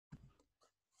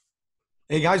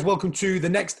Hey guys, welcome to the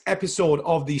next episode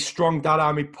of the Strong Dad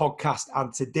Army podcast.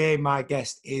 And today my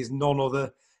guest is none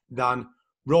other than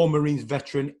Royal Marines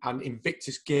veteran and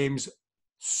Invictus Games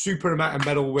super amount of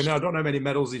medal winner. I don't know how many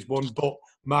medals he's won, but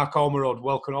Mark Ormrod,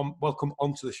 welcome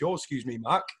onto the show. Excuse me,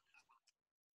 Mark.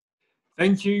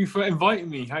 Thank you for inviting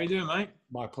me. How you doing, mate?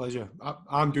 My pleasure.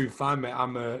 I'm doing fine, mate.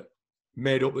 I'm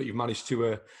made up that you've managed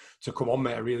to come on,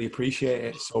 mate. I really appreciate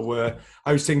it. So,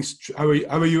 how's things? How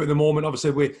are you at the moment?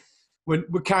 Obviously,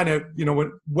 we're kind of,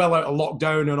 we're well out of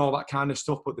lockdown and all that kind of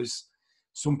stuff, but there's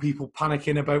some people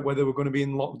panicking about whether we're going to be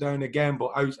in lockdown again.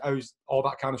 But how's all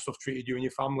that kind of stuff treated you and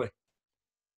your family?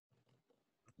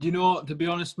 Do you know what? To be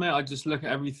honest, mate, I just look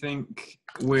at everything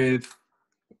with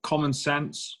common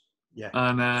sense. Yeah.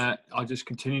 And I just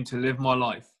continue to live my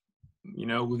life,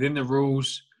 within the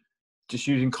rules, just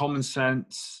using common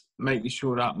sense, making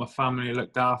sure that my family are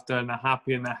looked after and they're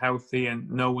happy and they're healthy and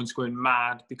no one's going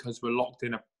mad because we're locked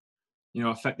in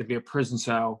effectively a prison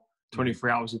cell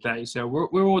 23 hours a day. So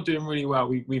we're all doing really well.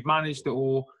 We've managed it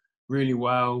all really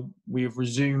well. We've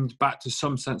resumed back to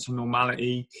some sense of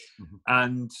normality. Mm-hmm.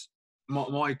 And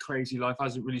my crazy life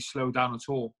hasn't really slowed down at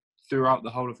all throughout the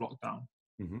whole of lockdown.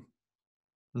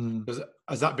 Mm-hmm.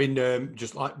 Has that been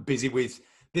just like busy with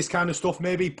this kind of stuff,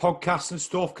 maybe podcasts and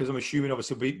stuff? Because I'm assuming,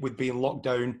 obviously, with being locked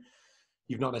down,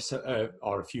 you've not necessarily,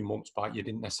 or a few months back, you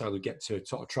didn't necessarily get to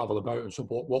sort of travel about and so.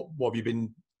 What have you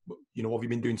been, what have you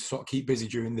been doing to sort of keep busy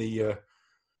during the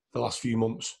last few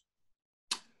months?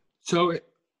 So,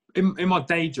 in my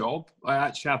day job, I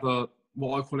actually have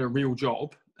what I call a real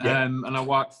job, yeah. And I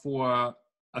work for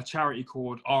a charity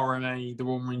called RMA, the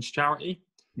Royal Marines Charity.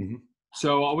 Mm-hmm.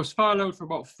 So I was furloughed for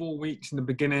about 4 weeks in the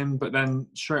beginning, but then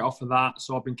straight off of that,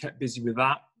 so I've been kept busy with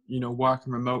that,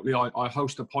 working remotely. I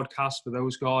host a podcast for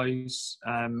those guys.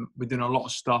 We're doing a lot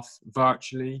of stuff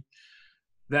virtually.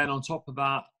 Then on top of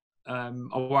that,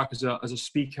 I work as a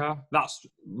speaker. That's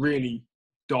really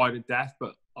died a death,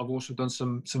 but I've also done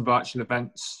some virtual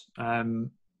events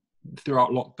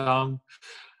throughout lockdown.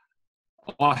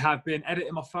 I have been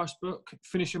editing my first book,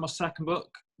 finishing my second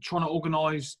book, trying to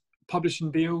organise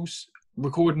publishing deals,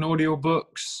 recording audio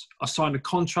books. I signed a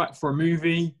contract for a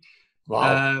movie.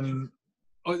 Wow.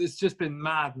 It's just been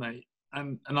mad, mate.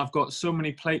 And I've got so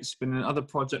many plates spinning and other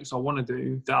projects I want to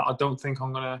do that I don't think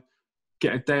I'm going to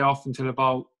get a day off until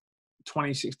about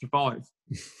 2065.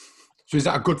 So is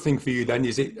that a good thing for you then?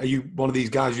 Are you one of these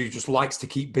guys who just likes to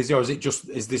keep busy, or is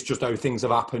this just how things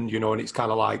have happened, and it's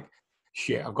kind of like,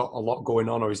 shit, I've got a lot going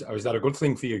on, or is that a good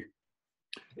thing for you?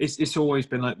 It's always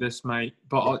been like this, mate.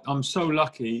 But I'm so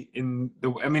lucky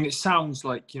it sounds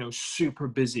like, super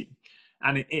busy,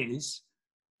 and it is,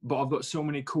 but I've got so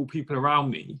many cool people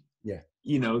around me. Yeah.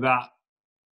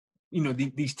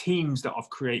 These teams that I've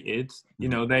created,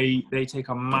 they take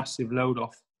a massive load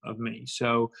off of me.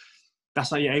 So that's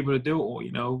how you're able to do it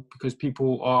all, because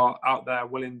people are out there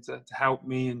willing to help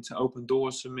me and to open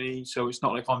doors for me. So it's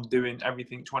not like I'm doing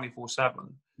everything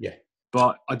 24/7. Yeah.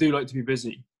 But I do like to be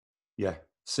busy. Yeah.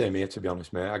 Same here, to be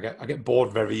honest, mate. I get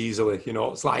bored very easily.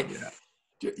 It's like,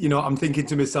 I'm thinking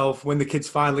to myself, when the kids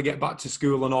finally get back to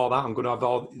school and all that, I'm going to have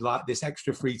all like this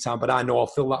extra free time. But I know I'll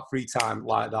fill that free time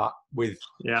like that with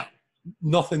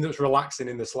nothing that's relaxing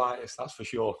in the slightest. That's for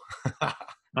sure.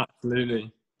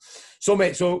 Absolutely. So,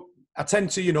 mate, I tend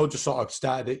to, just sort of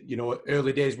start it,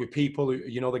 early days with people,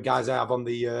 the guys I have on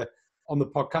the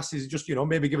podcast is just,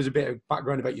 maybe give us a bit of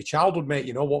background about your childhood,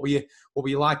 mate. What were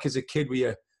you like as a kid? Were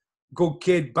you good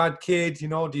kid, bad kid? Do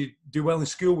you do well in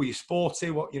school? Were you sporty?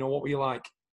 What were you like?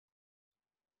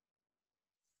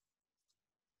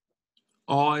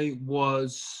 I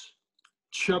was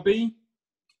chubby.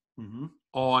 Mm-hmm.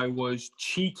 I was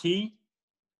cheeky,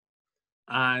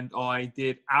 and I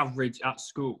did average at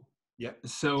school. Yeah.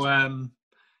 So,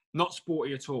 not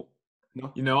sporty at all.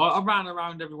 No. I ran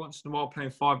around every once in a while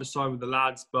playing five-a-side with the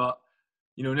lads, but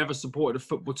never supported a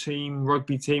football team,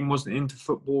 rugby team, wasn't into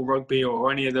football, rugby,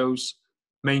 or any of those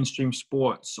mainstream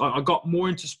sports. I got more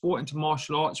into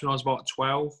martial arts when I was about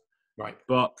 12. Right.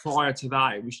 But prior to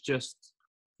that, it was just,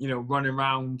 running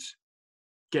around,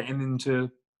 getting into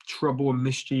trouble and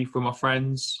mischief with my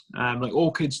friends, like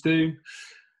all kids do.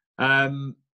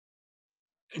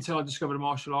 Until I discovered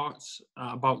martial arts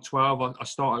about 12. I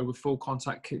started with full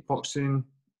contact kickboxing,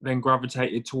 then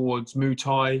gravitated towards Muay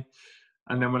Thai.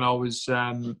 And then when I was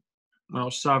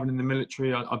serving in the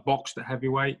military, I boxed at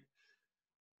heavyweight.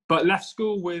 But left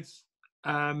school with,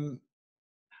 I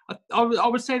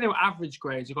would say they were average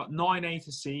grades. I got 9 A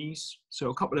to C's,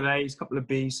 so a couple of A's, a couple of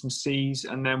B's, some C's,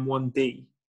 and then 1 D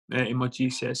in my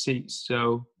GCSEs.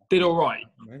 So did all right.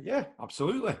 Yeah,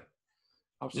 absolutely.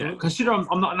 absolutely. Consider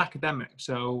I'm not an academic,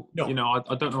 so No. you know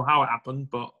I don't know how it happened,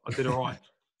 but I did all right.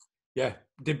 Yeah,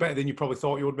 did better than you probably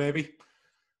thought you would, maybe.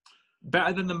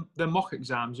 Better than the mock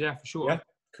exams, yeah, for sure. Yeah,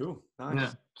 cool, nice,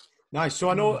 Yeah. nice. So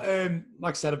I know,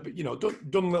 like I said, you know,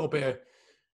 done a little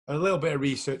bit of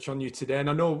research on you today, and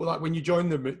I know, like, when you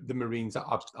joined the Marines,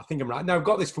 I think I'm right. Now I've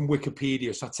got this from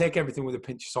Wikipedia, so I take everything with a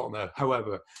pinch of salt on there.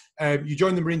 However, you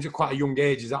joined the Marines at quite a young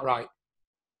age, is that right?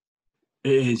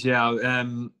 It is, yeah.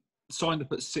 Signed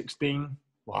up at 16.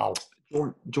 Wow.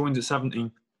 Joined at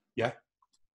 17. Yeah.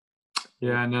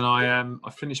 Yeah, and then I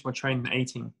finished my training at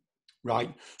 18.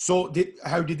 Right. So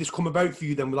how did this come about for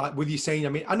you then? Like, with you saying, I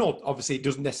mean, I know obviously it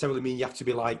doesn't necessarily mean you have to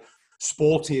be like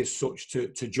sporty as such to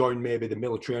join maybe the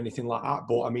military or anything like that.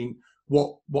 But I mean,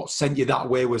 what sent you that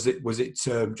way? Was it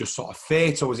just sort of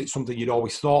fate, or was it something you'd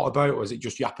always thought about, or was it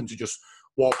just you happened to just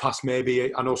walk past?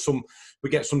 Maybe, I know we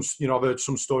get some, you know, I've heard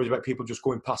some stories about people just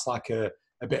going past like a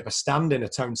bit of a stand in a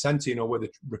town centre, you know, where they're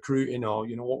recruiting, or,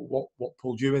 you know, what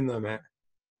pulled you in there, mate?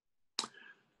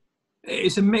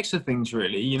 It's a mix of things,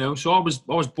 really. You know, so I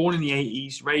was born in the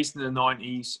 80s, raised in the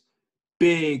 90s.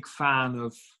 Big fan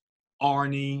of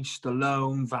Arnie,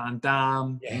 Stallone, Van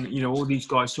Damme, and, you know, all these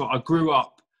guys. So I grew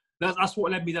up. That's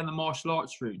what led me down the martial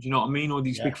arts route. Do you know what I mean? All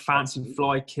these big fancy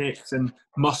fly kicks and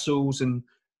muscles and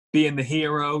being the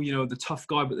hero. You know, the tough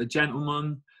guy but the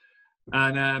gentleman.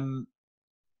 And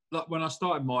like when I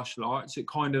started martial arts, it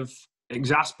kind of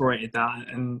exasperated that,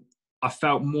 and I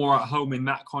felt more at home in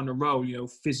that kind of role, you know,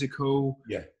 physical,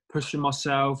 pushing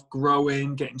myself,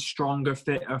 growing, getting stronger,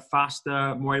 fitter,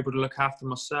 faster, more able to look after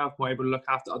myself, more able to look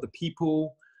after other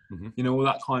people, you know, all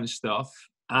that kind of stuff.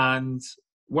 And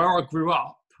where I grew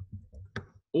up,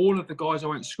 all of the guys I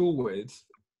went to school with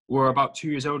were about 2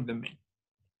 years older than me.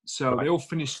 So they all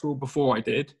finished school before I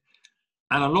did.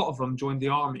 And a lot of them joined the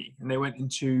army, and they went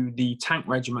into the tank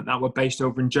regiment that were based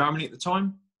over in Germany at the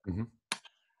time. And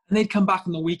they'd come back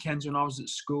on the weekends when I was at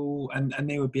school, and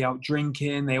they would be out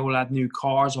drinking. They all had new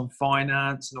cars on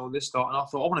finance and all this stuff. And I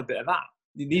thought, I want a bit of that.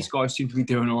 These guys seem to be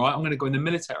doing all right. I'm going to go in the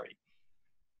military.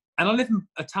 And I live in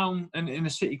a town in a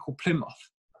city called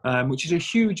Plymouth, which is a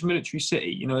huge military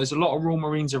city. You know, there's a lot of Royal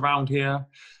Marines around here,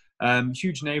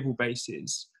 huge naval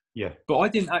bases. Yeah. But I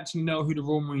didn't actually know who the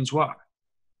Royal Marines were.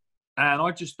 And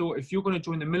I just thought, if you're going to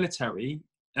join the military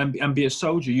and be a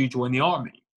soldier, you join the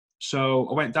army. So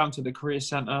I went down to the career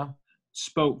centre,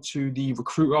 spoke to the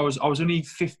recruiter. I was only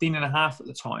 15 and a half at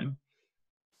the time.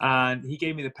 And he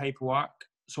gave me the paperwork.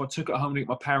 So I took it home to get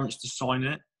my parents to sign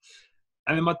it.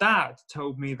 And then my dad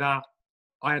told me that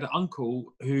I had an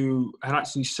uncle who had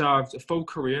actually served a full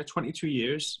career, 22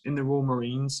 years in the Royal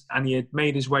Marines. And he had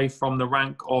made his way from the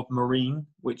rank of Marine,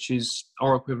 which is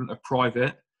our equivalent of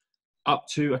private, up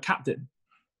to a captain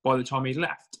by the time he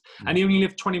left. And he only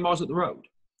lived 20 miles up the road.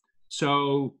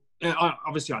 So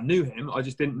obviously I knew him. I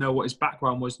just didn't know what his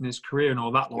background was in his career and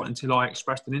all that lot until I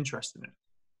expressed an interest in it.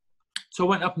 So I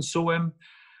went up and saw him,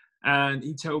 and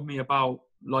he told me about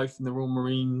life in the Royal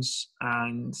Marines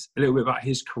and a little bit about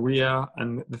his career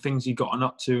and the things he'd gotten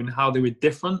up to and how they were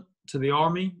different to the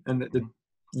army and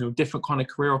the different kind of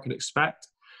career I could expect.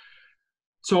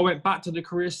 So I went back to the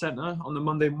career centre on the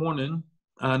Monday morning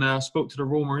and spoke to the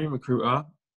Royal Marine recruiter,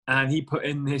 and he put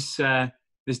in this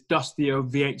dusty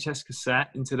old VHS cassette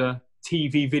into the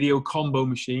TV video combo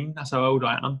machine. That's how old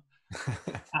I am.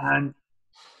 And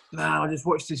now I just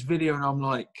watched this video and I'm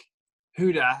like,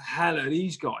 who the hell are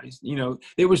these guys? You know,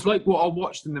 it was like what I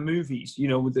watched in the movies, you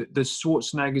know, with the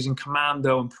Schwarzeneggers and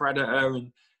Commando and Predator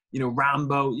and, you know,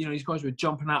 Rambo. You know, these guys were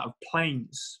jumping out of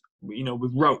planes, you know,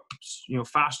 with ropes, you know,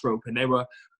 fast roping. They were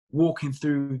walking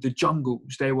through the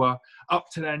jungles. They were up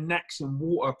to their necks in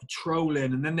water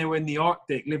patrolling, and then they were in the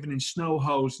Arctic living in snow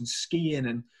holes and skiing,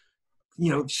 and,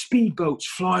 you know, speedboats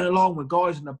flying along with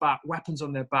guys on the back, weapons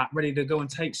on their back, ready to go and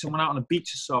take someone out on a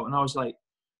beach assault. And I was like,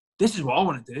 this is what I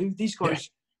want to do. These guys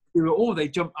do it all. They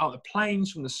jump out of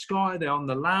planes from the sky. They're on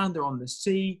the land. They're on the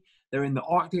sea. They're in the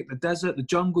Arctic, the desert, the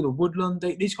jungle, the woodland.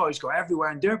 These guys go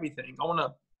everywhere and do everything. I want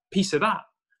a piece of that.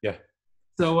 Yeah.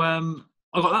 So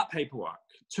I got that paperwork,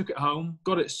 took it home,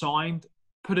 got it signed,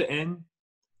 put it in,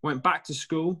 went back to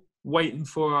school, waiting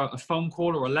for a phone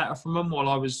call or a letter from them while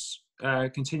I was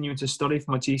continuing to study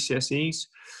for my GCSEs.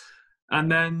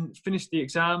 And then finished the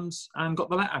exams and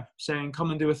got the letter saying, come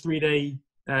and do a 3-day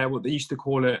what they used to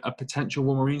call it, a potential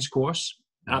Royal Marines course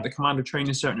at the Commander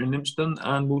Training Centre in Impston,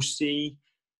 and we'll see,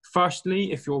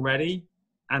 firstly, if you're ready,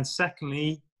 and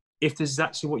secondly, if this is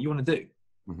actually what you want to do.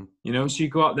 You know, so you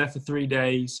go out there for 3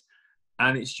 days,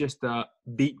 and it's just a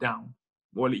beat down.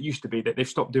 Well, it used to be that they've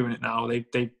stopped doing it now.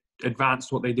 They've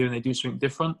advanced what they do and they do something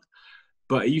different.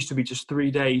 But it used to be just 3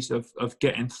 days of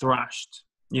getting thrashed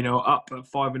you know, up at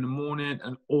 5 in the morning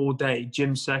and all day,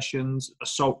 gym sessions,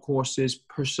 assault courses,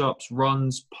 push-ups,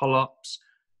 runs, pull-ups,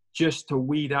 just to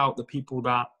weed out the people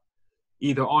that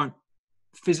either aren't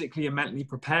physically and mentally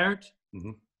prepared,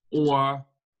 or,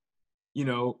 you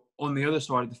know, on the other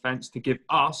side of the fence, to give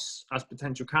us as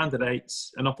potential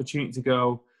candidates an opportunity to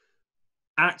go,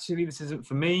 actually, this isn't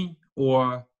for me,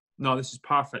 or no, this is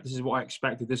perfect. This is what I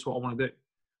expected. This is what I want to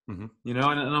do. You know,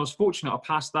 and I was fortunate. I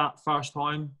passed that first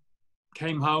time,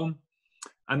 came home,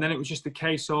 and then it was just a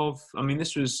case of, I mean,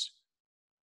 this was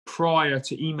prior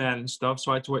to email and stuff,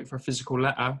 so I had to wait for a physical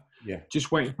letter.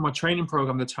 Just waiting for my training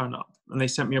program to turn up, and they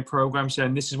sent me a program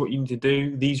saying, this is what you need to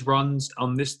do, these runs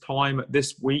on this time at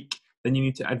this week, then you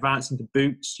need to advance into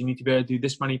boots, you need to be able to do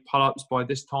this many pull-ups by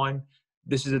this time,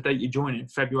 this is the date you're joining,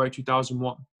 February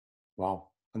 2001. Wow.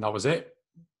 And that was it?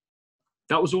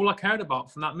 That was all I cared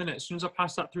about from that minute. As soon as I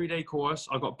passed that 3-day course,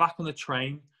 I got back on the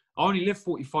train. I only live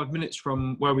 45 minutes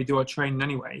from where we do our training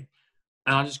anyway,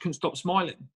 and I just couldn't stop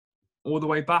smiling all the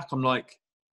way back. I'm like,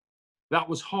 that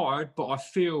was hard, but I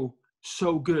feel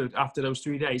so good after those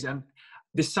 3 days. And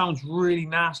this sounds really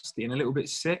nasty and a little bit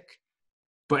sick,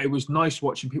 but it was nice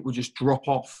watching people just drop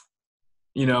off.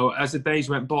 You know, as the days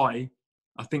went by,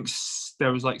 I think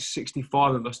there was like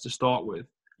 65 of us to start with.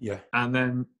 And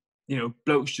then, you know,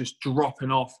 blokes just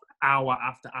dropping off hour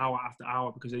after hour after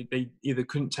hour because they either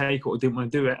couldn't take it or didn't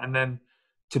want to do it. And then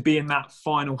to be in that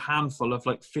final handful of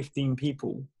like 15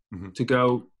 people to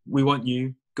go, we want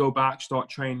you, go back, start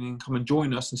training, come and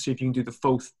join us and see if you can do the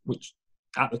full, which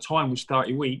at the time was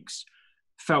 30 weeks,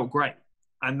 felt great.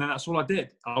 And then that's all I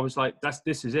did. I was like,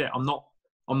 this is it. I'm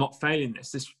not failing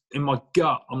this. This in my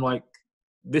gut, I'm like,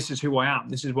 this is who I am.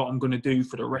 This is what I'm going to do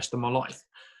for the rest of my life.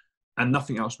 And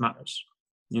nothing else matters,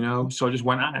 you know? So I just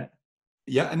went at it.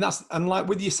 Yeah. And like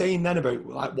with you saying then about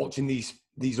like watching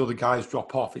these other guys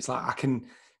drop off, it's like, I can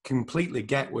completely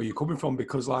get where you're coming from,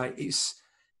 because like, it's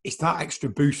that extra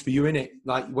boost for you, innit?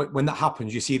 Like when that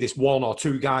happens, you see this 1 or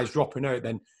 2 guys dropping out,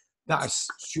 then that has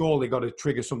surely got to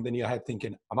trigger something in your head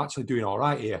thinking, I'm actually doing all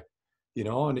right here, you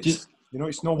know? And it's, you know,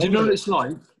 it's no wonder. Do you know what it's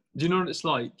like? Do you know what it's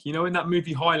like? You know, in that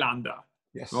movie Highlander,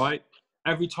 yes, right?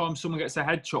 Every time someone gets their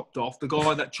head chopped off, the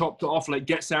guy that chopped it off, like,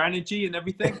 gets their energy and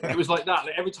everything. It was like that.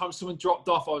 Like, every time someone dropped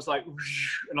off, I was like,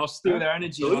 whoosh, and I'll steal their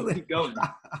energy and I'll keep going.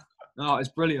 No, it's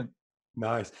brilliant.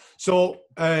 Nice. So,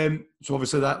 so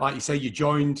obviously that, like you say, you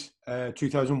joined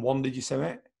 2001, did you say,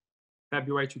 mate?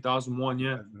 February 2001,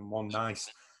 yeah. 2001, nice.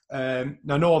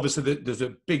 Now, I know obviously there's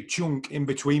a big chunk in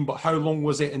between, but how long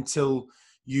was it until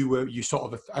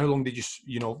how long did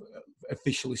you know,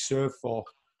 officially serve for?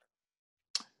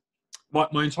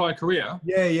 My entire career?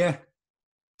 Yeah.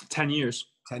 10 years.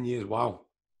 10 years, wow.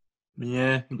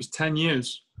 Yeah, it was 10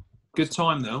 years. Good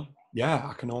time, though. Yeah,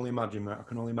 I can only imagine, mate. I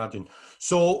can only imagine.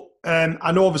 So,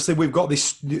 I know obviously we've got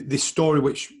this story,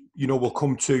 which, you know, we'll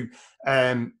come to,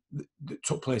 that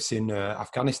took place in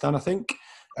Afghanistan, I think.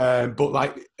 But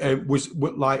like,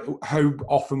 how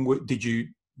often did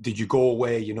you go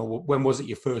away? You know, when was it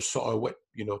your first sort of,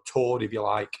 you know, toured, if you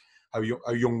like? How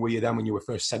young were you then when you were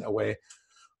first sent away,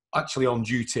 actually on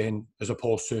duty, as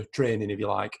opposed to training, if you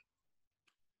like?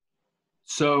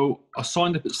 So I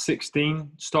signed up at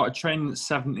 16, started training at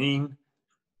 17,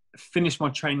 finished my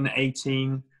training at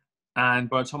 18, and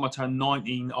by the time I turned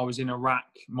 19, I was in Iraq,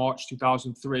 March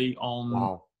 2003,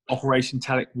 on Operation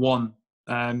Telic 1,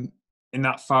 in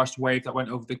that first wave that went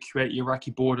over the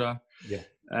Kuwait-Iraqi border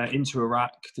into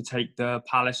Iraq to take the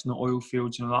palace and the oil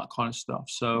fields and all that kind of stuff.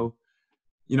 So,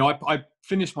 you know, I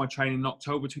finished my training in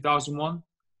October 2001.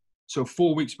 So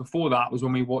 4 weeks before that was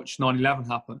when we watched 9/11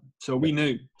 happen. So we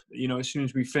knew, you know, as soon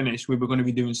as we finished, we were going to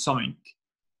be doing something.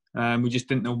 We just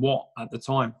didn't know what at the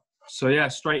time. So yeah,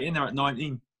 straight in there at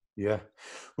 19. Yeah.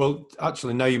 Well,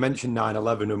 actually, now you mentioned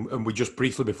 9/11, and we just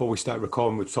briefly, before we start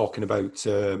recording, we were talking about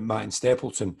Martin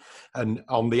Stapleton. And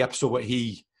on the episode what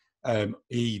he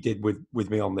did with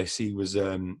me on this, he was,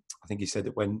 I think he said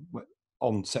that when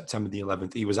on September the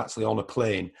 11th, he was actually on a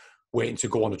plane waiting to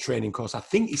go on a training course. I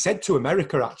think he said to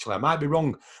America, actually. I might be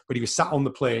wrong, but he was sat on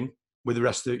the plane with the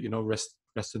rest of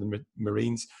the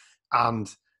Marines,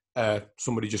 and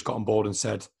somebody just got on board and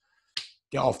said,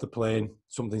 "Get off the plane.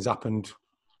 Something's happened.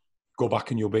 Go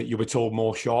back and you'll be told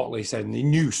more shortly." He said, and he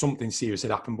knew something serious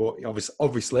had happened, but he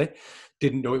obviously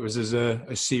didn't know it was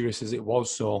as serious as it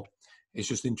was. So it's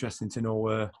just interesting to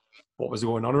know what was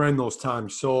going on around those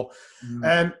times. So,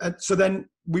 and so then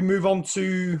we move on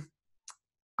to,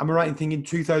 am I right in thinking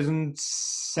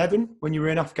 2007 when you were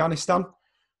in Afghanistan?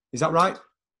 Is that right?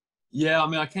 Yeah, I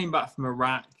mean, I came back from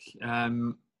Iraq.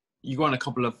 You go on a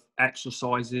couple of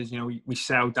exercises. You know, we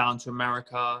sailed down to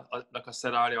America. Like I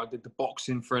said earlier, I did the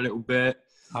boxing for a little bit.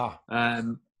 Ah.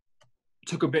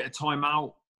 Took a bit of time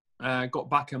out, got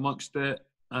back amongst it,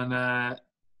 and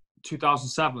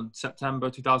 2007, September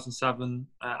 2007,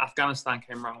 Afghanistan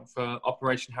came around for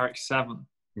Operation Herrick 7.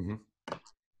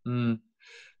 Mm-hmm.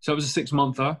 So it was a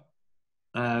 6-monther.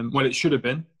 Well, it should have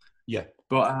been. Yeah.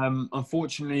 But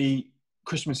unfortunately,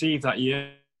 Christmas Eve that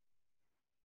year,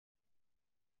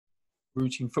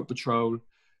 routine foot patrol,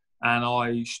 and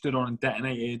I stood on and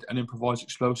detonated an improvised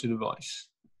explosive device.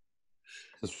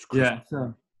 This was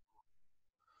Christmas.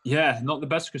 Yeah, not the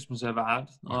best Christmas I ever had.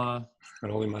 I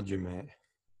can only imagine, mate.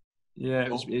 Yeah,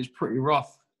 it was pretty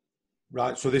rough.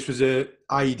 Right, so this was a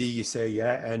IED, you say,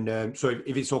 yeah? And so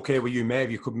if it's okay with you, mate,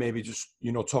 if you could maybe just,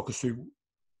 talk us through,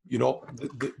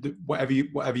 whatever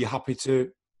you're happy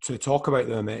to talk about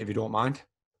there, mate, if you don't mind.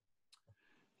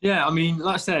 Yeah, I mean,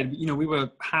 like I said, we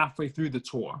were halfway through the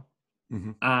tour,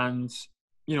 and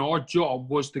our job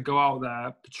was to go out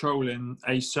there patrolling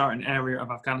a certain area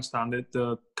of Afghanistan,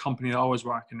 the company that I was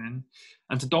working in,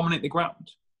 and to dominate the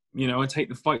ground, and take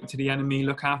the fight to the enemy,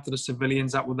 look after the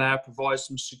civilians that were there, provide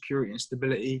some security and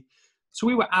stability. So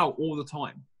we were out all the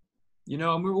time,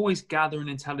 and we're always gathering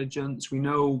intelligence. We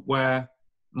know where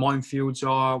minefields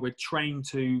are. We're trained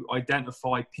to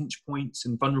identify pinch points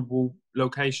and vulnerable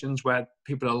locations where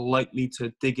people are likely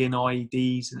to dig in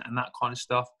IEDs and that kind of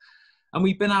stuff. And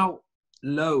we've been out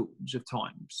loads of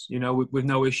times, with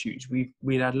no issues.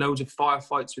 We'd had loads of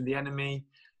firefights with the enemy.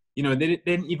 They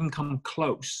didn't even come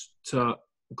close to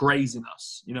grazing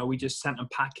us. We just sent them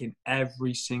packing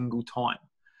every single time.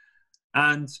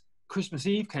 And Christmas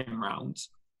Eve came around,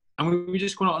 and we were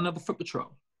just going on another foot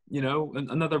patrol,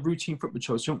 another routine foot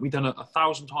patrol, something we'd done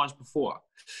 1,000 times before.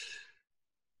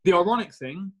 The ironic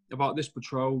thing about this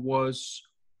patrol was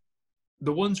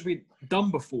the ones we'd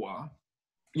done before,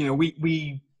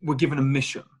 we were given a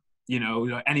mission,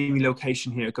 enemy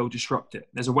location here, go disrupt it.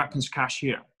 There's a weapons cache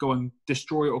here, go and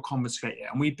destroy it or confiscate it.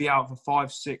 And we'd be out for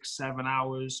 5, 6, 7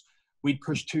 hours. We'd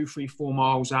push 2, 3, 4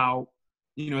 miles out.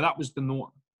 That was the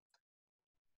norm.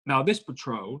 Now, this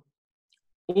patrol,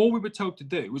 all we were told to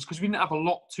do was, because we didn't have a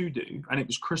lot to do, and it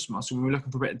was Christmas, and we were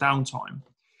looking for a bit of downtime,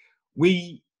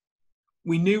 we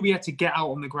knew we had to get out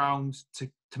on the ground to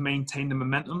maintain the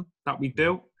momentum that we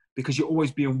built, because you're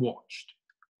always being watched.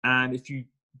 And if you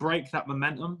break that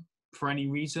momentum for any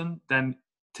reason, then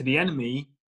to the enemy,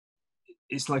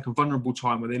 it's like a vulnerable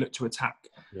time where they look to attack.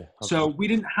 Yeah, so we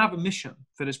didn't have a mission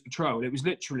for this patrol. It was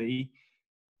literally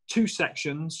 2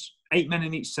 sections, 8 men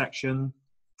in each section,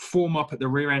 form up at the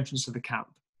rear entrance of the camp.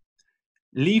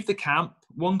 Leave the camp,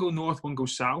 one go north, one go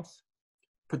south,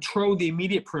 patrol the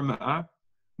immediate perimeter.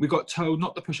 We got told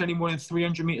not to push any more than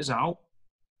 300 meters out.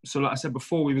 So like I said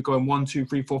before, we were going 1, 2,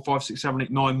 3, 4, 5, 6, 7,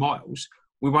 8, 9 miles.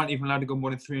 We weren't even allowed to go more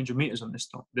than 300 meters on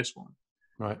this one.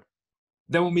 Right.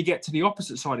 Then when we get to the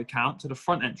opposite side of camp, to the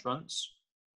front entrance,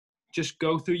 just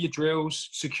go through your drills,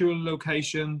 secure the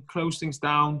location, close things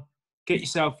down, get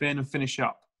yourself in and finish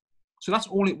up. So that's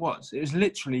all it was. It was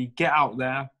literally get out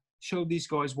there, show these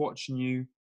guys watching you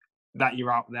that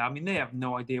you're out there. I mean, they have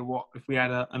no idea if we had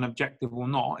an objective or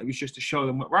not. It was just to show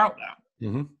them that we're out there.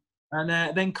 Mm-hmm.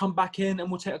 And then come back in, and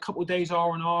we'll take a couple of days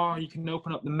R&R. You can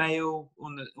open up the mail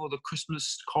on all the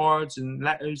Christmas cards and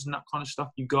letters and that kind of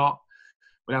stuff you got.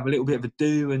 We'll have a little bit of a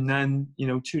do, and then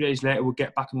 2 days later we'll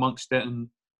get back amongst it and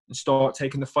start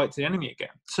taking the fight to the enemy again.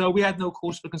 So we had no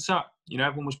cause for concern.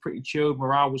 Everyone was pretty chilled,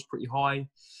 morale was pretty high,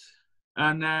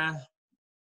 and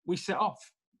we set off.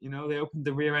 They opened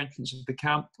the rear entrance of the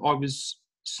camp. I was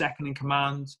second in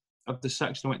command of the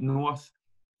section that went north.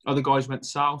 Other guys went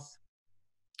south.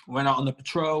 Went out on the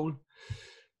patrol,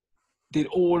 did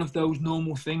all of those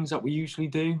normal things that we usually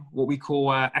do, what we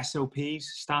call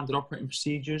SOPs, standard operating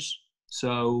procedures.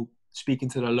 So speaking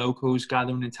to the locals,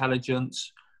 gathering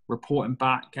intelligence, reporting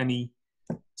back any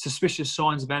suspicious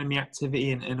signs of enemy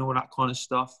activity and all that kind of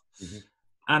stuff. Mm-hmm.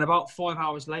 And about 5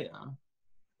 hours later,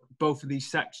 both of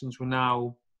these sections were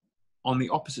now on the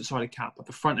opposite side of camp at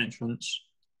the front entrance,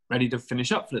 ready to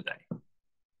finish up for the day.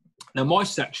 Now, my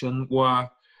section were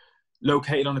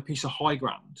located on a piece of high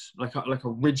ground, like a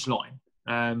ridge line,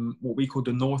 what we call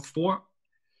the North Fort.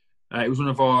 It was one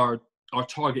of our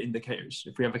target indicators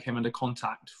if we ever came into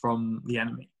contact from the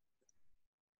enemy.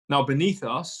 Now, beneath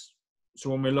us, so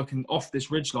when we're looking off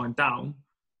this ridge line down,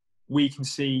 we can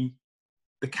see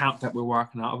the camp that we're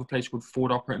working out of, a place called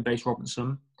Forward Operating Base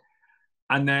Robinson.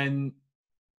 And then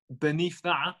beneath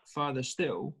that, further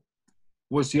still,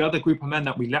 was the other group of men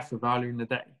that we left with earlier in the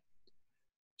day.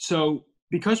 So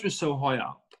because we're so high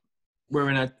up, we're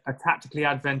in a tactically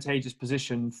advantageous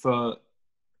position for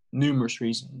numerous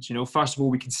reasons. First of all,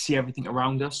 we can see everything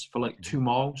around us for like 2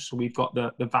 miles. So we've got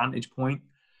the vantage point.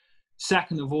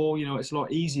 Second of all, you know, it's a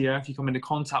lot easier if you come into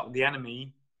contact with the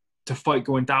enemy to fight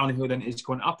going down a hill than it is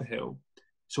going up a hill.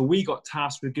 So we got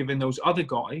tasked with giving those other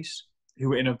guys who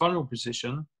were in a vulnerable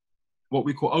position what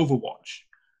we call overwatch,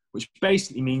 which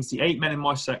basically means the 8 men in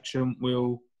my section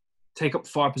will take up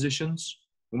 5 positions.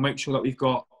 We'll make sure that we've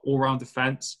got all-round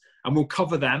defense, and we'll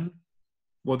cover them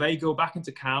while they go back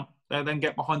into camp. They'll then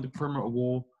get behind the perimeter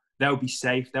wall. They'll be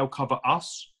safe. They'll cover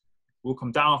us. We'll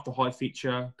come down off the high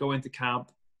feature, go into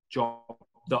camp, job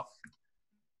done.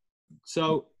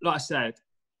 So, like I said,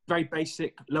 very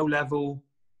basic, low-level,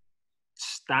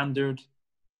 standard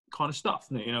kind of stuff.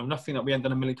 You know, nothing that we hadn't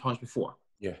done a million times before.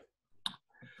 Yeah.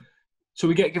 So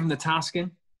we get given the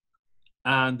tasking,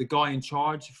 and the guy in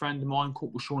charge, a friend of mine,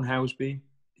 Corporal Sean Helsby,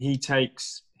 he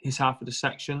takes his half of the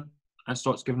section and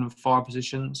starts giving them fire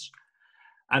positions.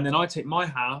 And then I take my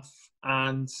half,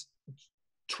 and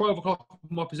 12 o'clock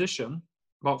my position,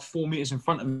 about 4 meters in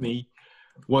front of me,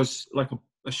 was like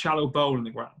a shallow bowl in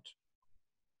the ground.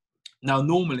 Now,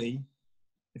 normally,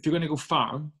 if you're going to go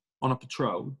farm on a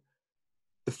patrol,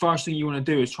 the first thing you want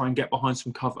to do is try and get behind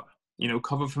some cover. You know,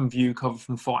 cover from view, cover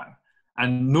from fire.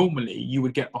 And normally you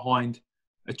would get behind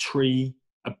a tree,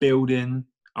 a building,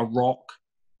 a rock,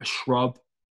 a shrub,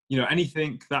 you know,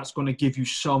 anything that's going to give you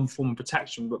some form of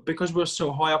protection. But because we're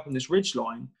so high up on this ridge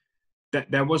line, that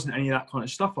there wasn't any of that kind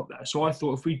of stuff up there. So I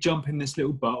thought if we jump in this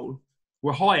little bowl,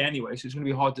 we're high anyway, so it's going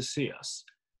to be hard to see us.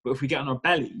 But if we get on our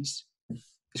bellies,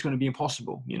 it's going to be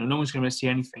impossible. You know, no one's going to see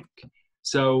anything.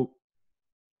 So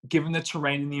given the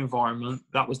terrain and the environment,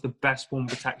 that was the best form of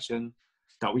protection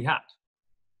that we had.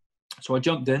 So I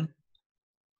jumped in.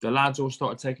 The lads all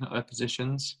started taking up their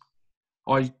positions.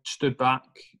 I stood back.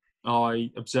 I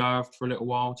observed for a little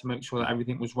while to make sure that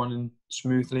everything was running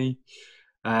smoothly.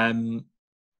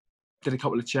 Did a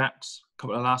couple of checks, a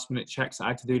couple of last-minute checks that I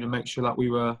had to do to make sure that we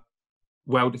were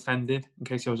well defended in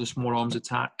case there was a small arms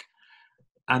attack.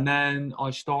 And then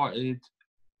I started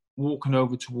walking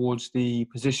over towards the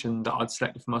position that I'd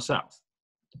selected for myself.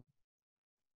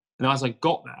 And as I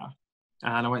got there,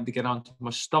 and I went to get onto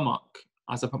my stomach,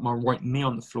 as I put my right knee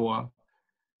on the floor,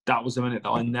 that was the minute that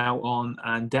I knelt on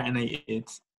and detonated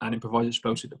an improvised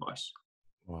explosive device.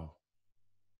 Wow.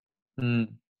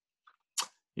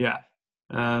 Yeah.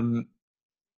 I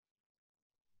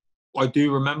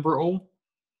do remember it all.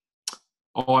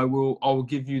 I will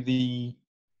give you the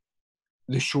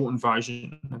shortened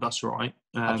version, if that's all right.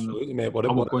 Absolutely, mate.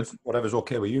 Whatever's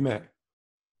okay with you, mate.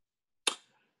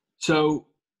 So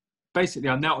basically,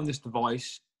 I knelt on this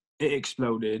device. It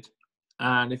exploded.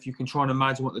 And if you can try and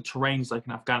imagine what the terrain's like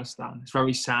in Afghanistan, it's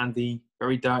very sandy,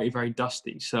 very dirty, very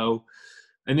dusty. So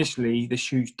initially,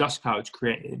 this huge dust cloud's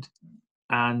created,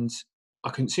 and I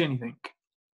couldn't see anything.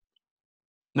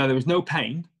 Now, there was no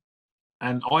pain,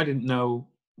 and I didn't know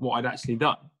what I'd actually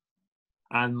done.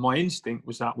 And my instinct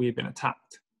was that we had been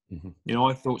attacked. Mm-hmm. You know,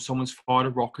 I thought someone's fired a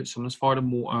rocket, someone's fired a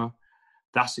mortar,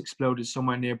 that's exploded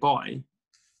somewhere nearby.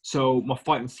 So my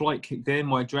fight and flight kicked in,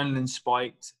 my adrenaline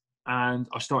spiked, and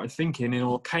I started thinking, in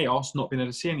all chaos, not being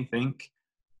able to see anything,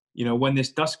 you know, when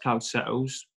this dust cloud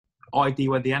settles, ID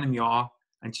where the enemy are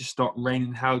and just start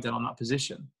raining hell down on that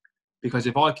position. Because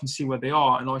if I can see where they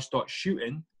are and I start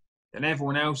shooting, then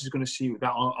everyone else is going to see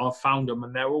that I've found them,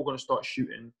 and they're all going to start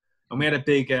shooting. And we had a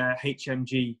big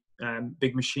HMG,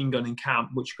 big machine gun in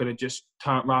camp, which could have just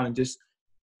turned around and just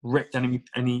ripped any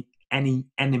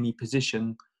enemy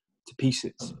position to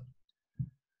pieces.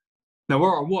 Now,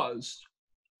 where I was,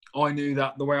 I knew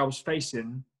that the way I was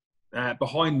facing,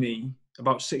 behind me,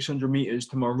 about 600 meters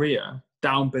to my rear,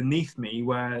 down beneath me,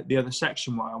 where the other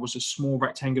section was a small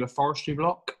rectangular forestry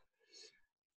block.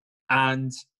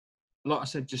 And like I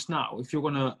said just now, if you're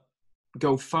going to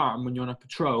go firm when you're on a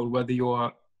patrol, whether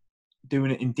you're doing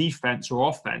it in defense or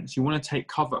offense, you want to take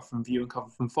cover from view and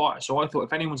cover from fire. So I thought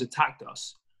if anyone's attacked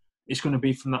us, it's going to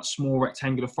be from that small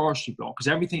rectangular forestry block,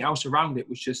 because everything else around it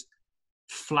was just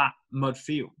flat mud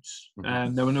fields.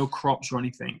 There were no crops or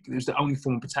anything. It was the only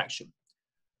form of protection.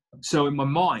 So in my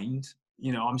mind,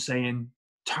 you know, I'm saying,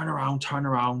 turn around, turn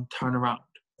around, turn around.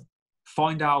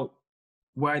 Find out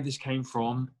where this came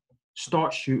from,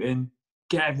 start shooting,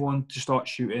 get everyone to start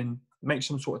shooting, make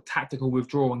some sort of tactical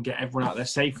withdrawal and get everyone out there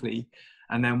safely.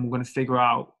 And then we're going to figure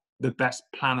out the best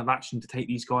plan of action to take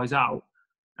these guys out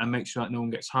and make sure that no one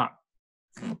gets hurt.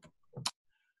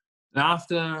 Now,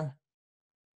 after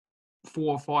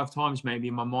 4 or 5 times maybe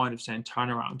in my mind of saying, turn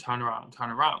around, turn around, turn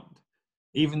around,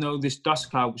 even though this dust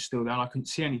cloud was still there and I couldn't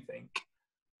see anything,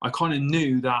 I kind of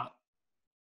knew that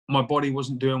my body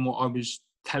wasn't doing what I was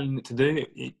telling it to do.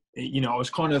 You know, I was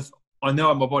kind of, I know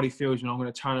how my body feels when I'm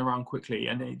going to turn around quickly,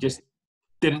 and it just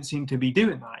didn't seem to be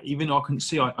doing that. Even though I couldn't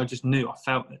see, I just knew, I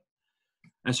felt it.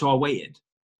 And so I waited.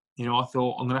 You know, I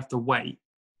thought I'm going to have to wait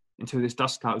until this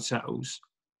dust cloud settles,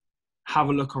 have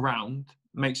a look around,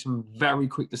 make some very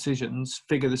quick decisions,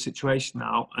 figure the situation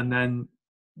out, and then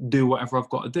do whatever I've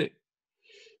got to do.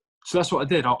 So that's what I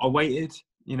did. I waited,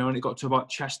 you know, and it got to about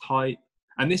chest height.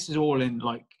 And this is all in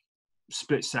like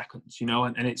split seconds, you know,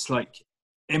 and it's like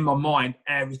in my mind,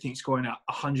 everything's going at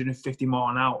 150 mile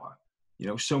an hour. You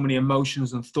know, so many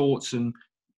emotions and thoughts and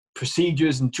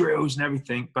procedures and drills and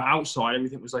everything. But outside,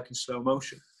 everything was like in slow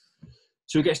motion.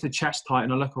 So it gets to chest height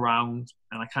and I look around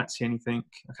and I can't see anything.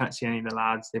 I can't see any of the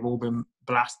lads. They've all been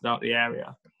blasted out the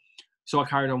area. So I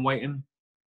carried on waiting.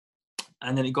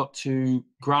 And then it got to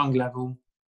ground level,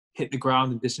 hit the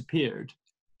ground and disappeared.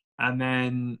 And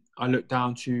then I looked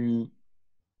down to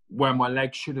where my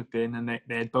legs should have been, and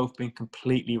they had both been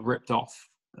completely ripped off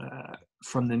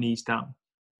from the knees down.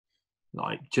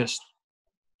 Like just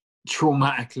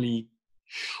traumatically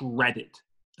shredded,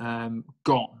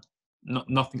 gone.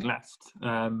 Nothing left,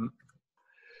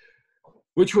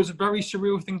 which was a very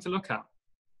surreal thing to look at.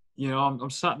 You know, I'm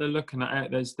sat there looking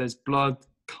at it. There's blood,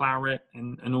 claret,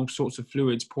 and all sorts of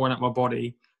fluids pouring out my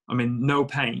body. I'm in no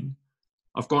pain.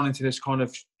 I've gone into this kind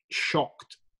of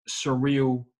shocked,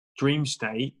 surreal dream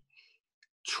state,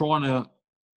 trying to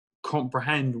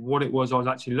comprehend what it was I was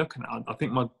actually looking at. I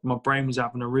think my brain was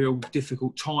having a real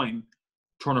difficult time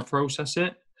trying to process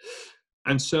it.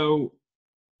 And so,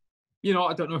 you know,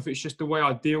 I don't know if it's just the way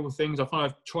I deal with things. I kind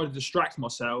of try to distract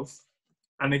myself.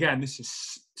 And again, this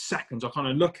is seconds. I kind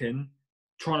of looking,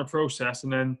 trying to process.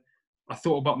 And then I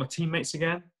thought about my teammates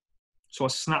again. So I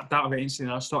snapped out of it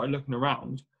instantly and I started looking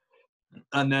around.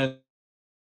 And then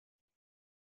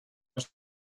I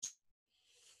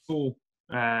saw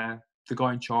the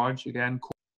guy in charge again.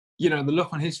 You know, the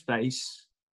look on his face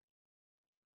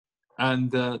and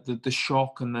the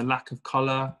shock and the lack of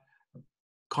colour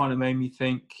kind of made me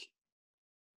think,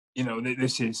 you know,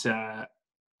 this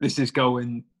is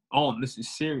going on. This is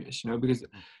serious, you know, because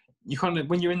you kind of,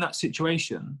 when you're in that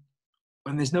situation,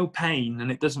 when there's no pain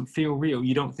and it doesn't feel real,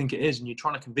 you don't think it is, and you're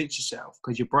trying to convince yourself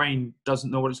because your brain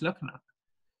doesn't know what it's looking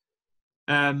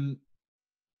at.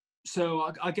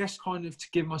 So I guess kind of to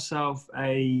give myself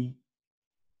a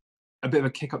bit of a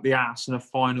kick up the ass and a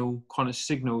final kind of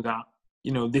signal that,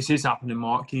 you know, this is happening,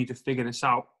 Mark. You need to figure this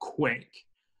out quick.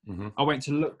 Mm-hmm. I went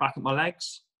to look back at my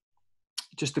legs,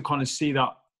 just to kind of see that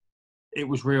it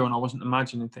was real and I wasn't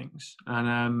imagining things.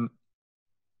 And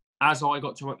as I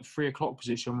got to like the 3 o'clock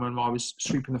position, when I was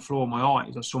sweeping the floor with my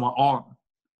eyes, I saw my arm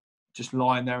just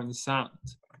lying there in the sand.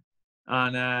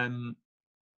 And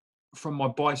from my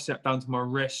bicep down to my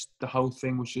wrist, the whole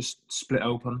thing was just split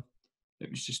open. It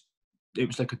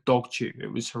was like a dog chew.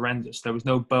 It was horrendous. There was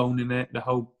no bone in it. The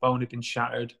whole bone had been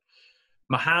shattered.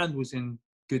 My hand was in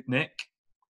good nick.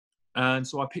 And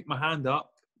so I picked my hand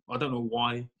up. I don't know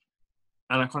why.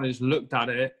 And I kind of just looked at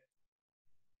it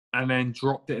and then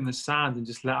dropped it in the sand and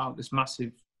just let out this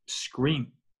massive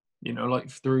scream, you know, like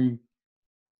through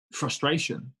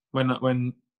frustration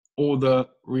when all the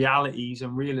realities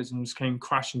and realisms came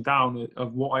crashing down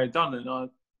of what I had done. And I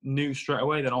knew straight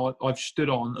away that I've stood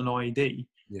on an IED,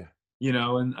 you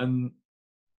know, and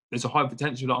there's a high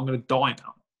potential that I'm going to die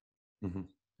now, mm-hmm.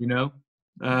 you know.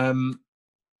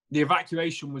 The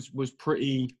evacuation was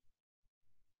pretty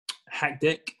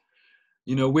hectic.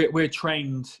 You know, we're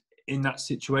trained in that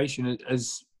situation,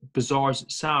 as bizarre as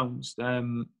it sounds,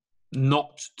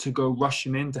 not to go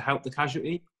rushing in to help the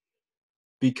casualty,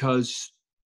 because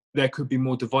there could be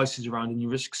more devices around and you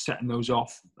risk setting those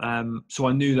off. So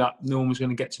I knew that no one was going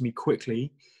to get to me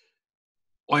quickly.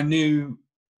 I knew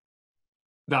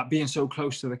that being so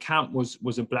close to the camp was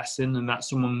a blessing, and that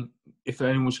someone, if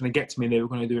anyone was going to get to me, they were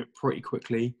going to do it pretty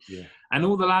quickly. Yeah. And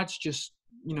all the lads just,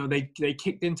 you know, they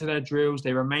kicked into their drills.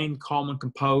 They remained calm and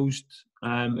composed,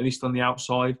 at least on the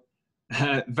outside.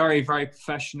 Very, very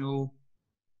professional,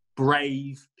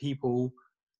 brave people.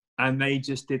 And they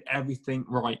just did everything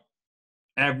right.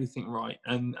 Everything right.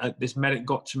 And this medic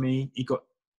got to me. He got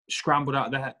scrambled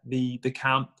out of the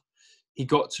camp. He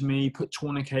got to me, put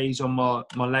tourniquets on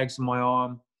my legs and my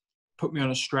arm, put me on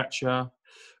a stretcher.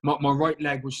 My right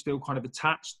leg was still kind of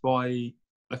attached by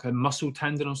like a muscle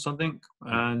tendon or something.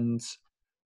 And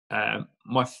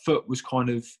my foot was kind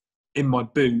of in my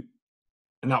boot,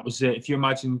 and that was it. If you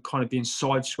imagine kind of being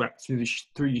sideswept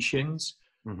through your shins,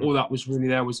 mm-hmm. all that was really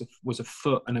there was a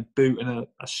foot and a boot and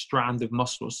a strand of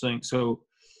muscle or something. So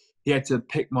he had to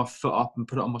pick my foot up and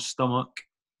put it on my stomach.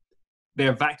 They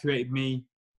evacuated me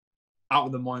out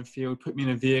of the minefield, put me in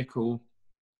a vehicle.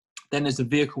 Then as the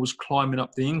vehicle was climbing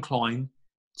up the incline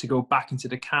to go back into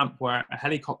the camp where a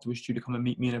helicopter was due to come and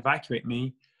meet me and evacuate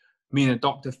me, me and a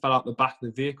doctor fell out the back of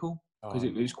the vehicle. because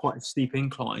it was quite a steep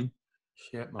incline.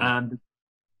 Shit, man. And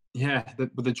yeah,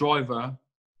 the driver,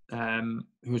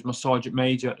 who was my sergeant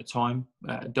major at the time,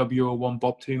 WO1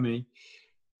 Bob Toomey,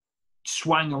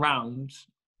 swung around,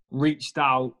 reached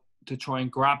out to try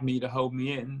and grab me to hold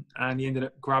me in, and he ended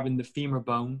up grabbing the femur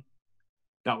bone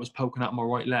that was poking out my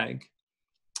right leg.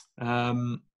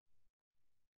 And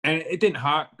it didn't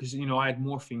hurt because, you know, I had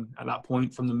morphine at that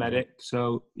point from the medic.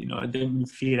 So, you know, I didn't really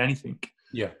feel anything.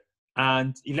 Yeah.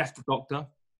 And he left the doctor.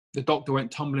 The doctor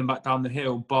went tumbling back down the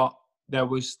hill, but there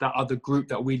was that other group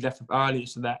that we'd left earlier,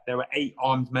 so that there were 8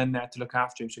 armed men there to look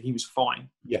after him, so he was fine.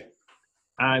 Yeah.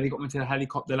 And they got me to the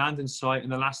helicopter landing site,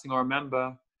 and the last thing I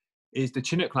remember is the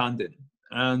Chinook landing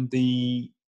and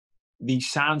the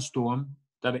sandstorm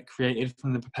that it created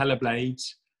from the propeller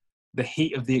blades, the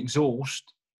heat of the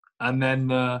exhaust, and then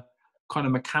the kind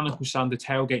of mechanical sound the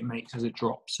tailgate makes as it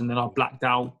drops. And then I blacked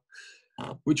out,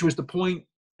 which was the point.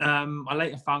 I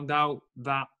later found out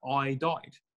that I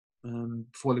died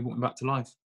before they brought me back to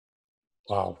life.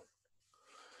 Wow.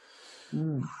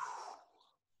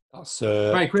 That's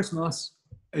Merry Christmas.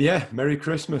 Yeah, Merry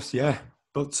Christmas. Yeah,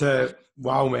 but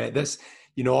wow, mate, that's,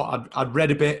 you know, I'd read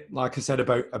a bit, like I said,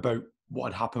 about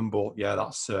what had happened, but yeah,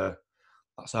 that's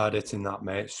hard hitting, that,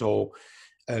 mate. So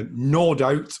no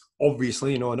doubt,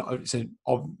 obviously, you know, and it's a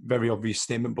very obvious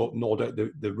statement, but no doubt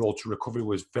the road to recovery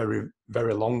was very,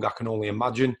 very long. I can only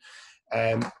imagine.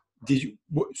 So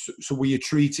were you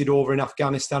treated over in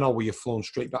Afghanistan, or were you flown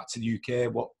straight back to the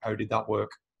UK? How did that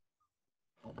work?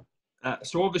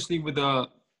 So obviously with a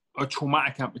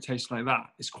traumatic amputation like that,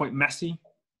 it's quite messy.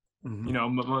 Mm-hmm. You know,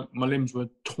 my limbs were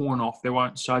torn off. They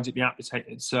weren't surgically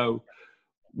amputated. So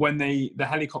when the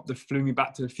helicopter flew me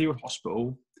back to the field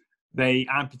hospital, they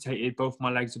amputated both my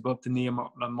legs above the knee and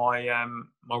my right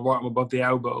arm above the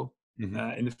elbow.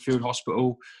 Mm-hmm. In the field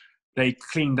hospital. They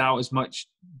cleaned out as much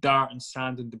dirt and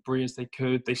sand and debris as they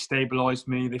could. They stabilised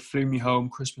me. They flew me home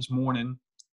Christmas morning,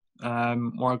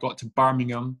 where I got to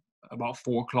Birmingham about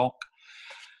 4 o'clock.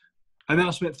 And then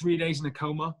I spent 3 days in a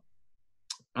coma,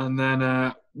 and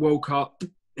then woke up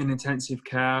in intensive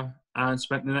care and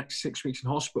spent the next 6 weeks in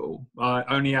hospital. I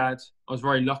was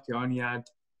very lucky. I only had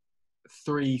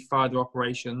 3 further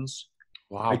operations.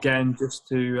 Wow. Again, just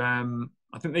to,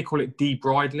 I think they call it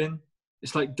debridling.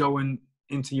 It's like going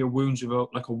into your wounds with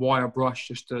a wire brush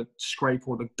just to scrape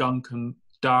all the gunk and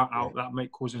dirt out that may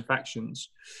cause infections.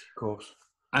 Of course.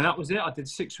 And that was it. I did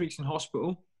 6 weeks in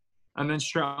hospital and then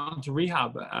straight on to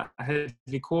rehab at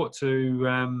Headley Court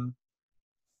to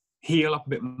heal up a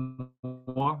bit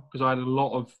more, because I had a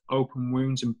lot of open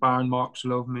wounds and burn marks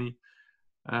all over me.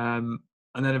 And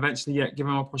then eventually,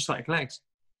 giving my prosthetic legs.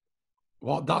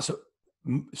 Well, that's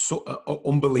so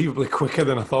unbelievably quicker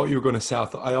than I thought you were going to say.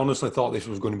 I honestly thought this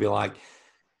was going to be like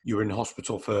you were in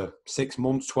hospital for 6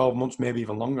 months, 12 months, maybe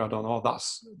even longer. I don't know.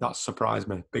 That surprised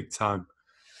me big time.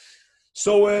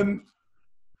 So,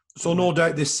 no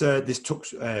doubt this took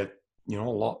a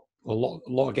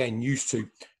lot of getting used to.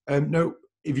 Now,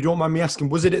 if you don't mind me asking,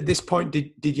 was it at this point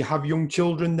did you have young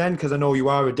children then? Because I know you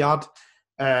are a dad,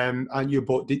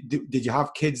 but did you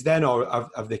have kids then, or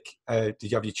did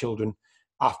you have your children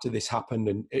after this happened?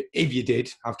 And if you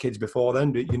did have kids before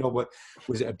then, you know, what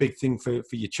was it a big thing for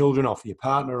your children or for your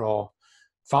partner or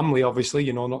family? Obviously,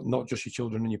 you know, not just your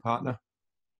children and your partner.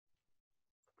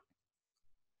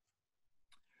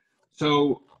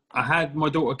 So I had my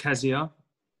daughter Kezia.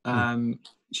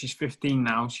 She's 15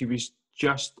 now. She was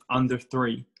just under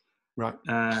 3, right,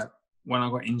 when I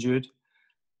got injured,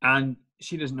 and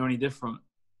she doesn't know any different.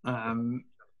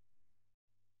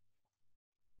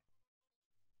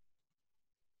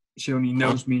 She only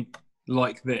knows me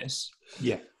like this.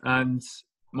 Yeah. And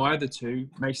my other 2,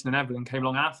 Mason and Evelyn, came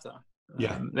along after.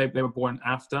 They were born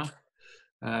after,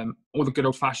 all the good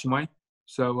old-fashioned way.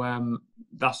 So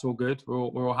that's all good.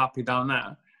 We're all happy down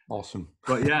there. Awesome.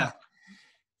 But yeah,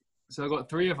 so I got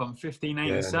 3 of them, 15,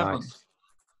 8, and 7. Nice.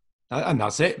 And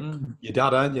that's it. Mm. Your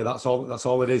dad, aren't you? That's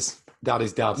all it is. Dad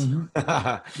is dad.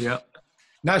 Mm-hmm. Yeah.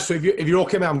 Now, so if you're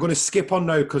okay, mate, I'm going to skip on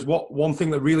now, because one thing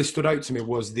that really stood out to me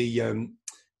was the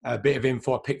bit of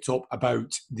info I picked up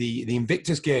about the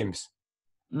Invictus Games.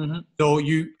 Mm-hmm. So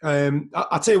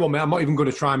I'll tell you what, mate, I'm not even going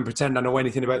to try and pretend I know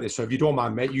anything about this. So if you don't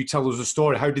mind, mate, you tell us a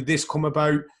story. How did this come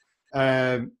about?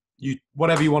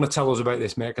 Whatever you want to tell us about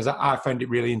this, mate, because I found it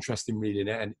really interesting reading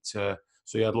it, and so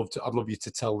yeah, I'd love you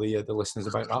to tell the listeners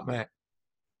about that,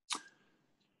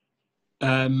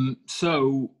 mate.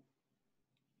 So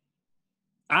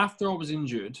after I was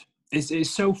injured, it's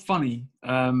so funny.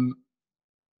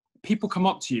 People come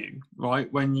up to you,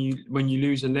 right, when you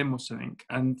lose a limb or something,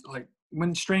 and like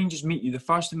when strangers meet you, the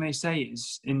first thing they say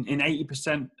is, in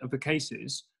 80% of the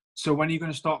cases, so when are you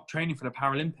going to start training for the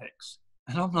Paralympics?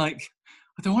 And I'm like,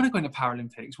 I don't want to go into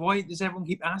Paralympics. Why does everyone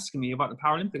keep asking me about the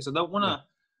Paralympics? I don't want to,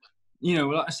 you know,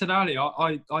 like I said earlier,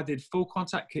 I did full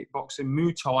contact kickboxing,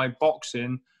 Muay Thai,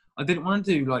 boxing. I didn't want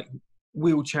to do like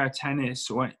wheelchair tennis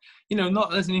or, you know, not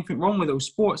that there's anything wrong with those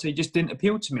sports. They just didn't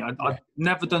appeal to me. I've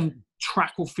never done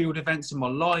track or field events in my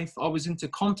life. I was into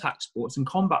contact sports and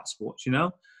combat sports, you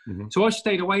know? Mm-hmm. So I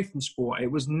stayed away from sport.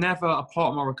 It was never a part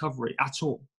of my recovery at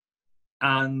all.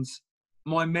 And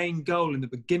my main goal in the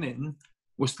beginning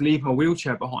was to leave my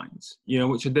wheelchair behind, you know,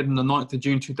 which I did on the 9th of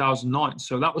June, 2009.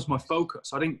 So that was my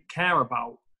focus. I didn't care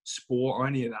about sport or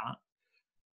any of that.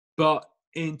 But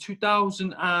in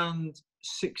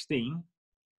 2016,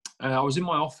 I was in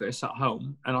my office at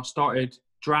home and I started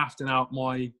drafting out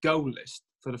my goal list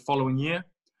for the following year.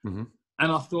 Mm-hmm.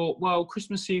 And I thought, well,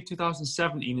 Christmas Eve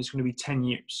 2017 is going to be 10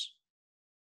 years.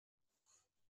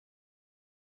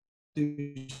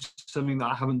 Do something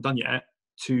that I haven't done yet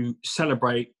to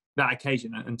celebrate that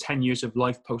occasion and 10 years of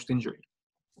life post-injury.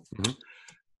 Mm-hmm.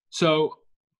 So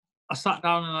I sat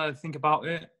down and I had to think about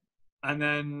it. And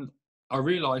then I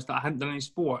realized that I hadn't done any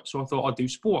sport. So I thought I'd do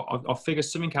sport. I'll figure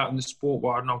something out in the sport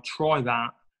world and I'll try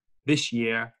that this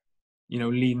year, you know,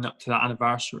 leading up to that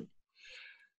anniversary.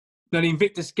 Now, the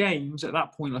Invictus Games at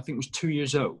that point, I think, was 2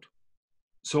 years old.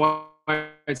 So I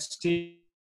had seen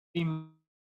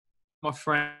my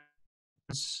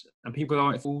friends and people that I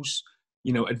went to,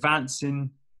 you know, advancing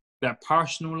their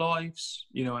personal lives,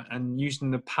 you know, and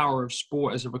using the power of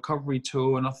sport as a recovery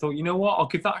tool. And I thought, you know what, I'll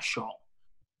give that a shot.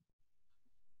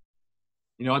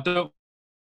 You know, I don't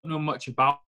know much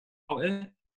about it.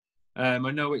 I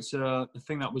know it's a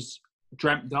thing that was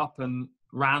dreamt up and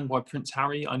ran by Prince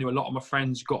Harry. I knew a lot of my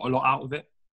friends got a lot out of it,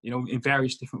 you know, in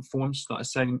various different forms, like I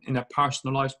said, in their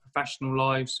personal lives, professional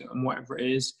lives, and whatever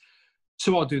it is.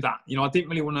 So I'll do that. You know, I didn't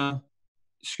really want to,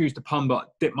 excuse the pun,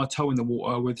 but dip my toe in the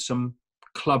water with some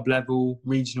club level,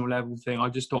 regional level thing. I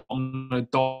just thought I'm going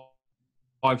to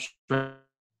dive straight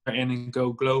in and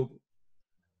go global.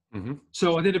 Mm-hmm.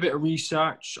 So I did a bit of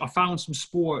research. I found some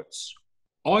sports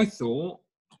I thought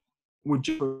would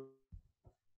just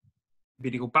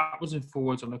be to go backwards and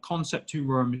forwards on a concept 2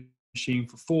 row machine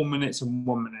for 4 minutes and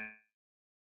 1 minute.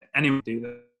 Anyone do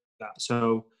that.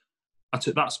 So I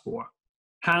took that sport.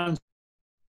 Hands.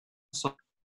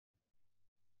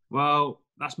 Well,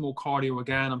 that's more cardio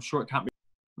again. I'm sure it can't be.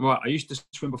 Right, I used to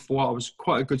swim before. I was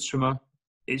quite a good swimmer.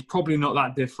 It's probably not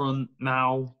that different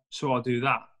now, so I'll do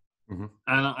that. Mm-hmm.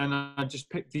 And I just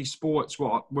picked these sports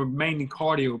what were mainly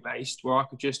cardio based, where I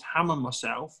could just hammer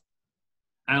myself.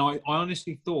 And I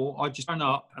honestly thought I'd just turn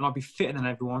up and I'd be fitter than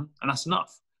everyone, and that's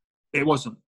enough. It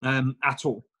wasn't at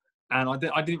all. And I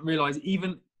didn't realize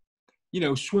even, you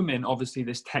know, swimming, obviously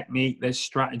there's technique, there's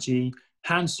strategy.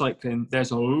 Hand cycling,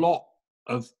 there's a lot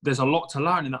to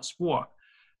learn in that sport.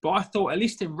 But I thought, at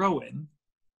least in rowing,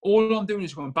 all I'm doing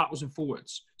is going backwards and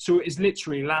forwards. So it is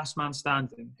literally last man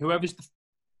standing. Whoever's the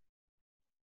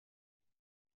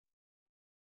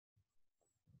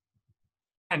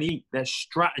and eat, there's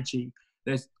strategy,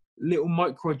 there's little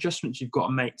micro adjustments you've got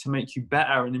to make you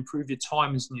better and improve your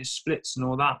timings and your splits and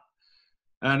all that.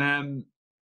 And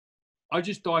I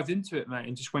just dived into it, mate,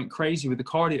 and just went crazy with the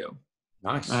cardio.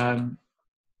 Nice.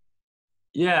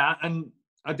 Yeah, and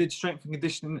I did strength and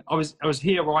conditioning. I was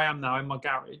here where I am now in my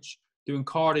garage doing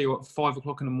cardio at 5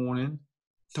 o'clock in the morning,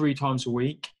 3 times a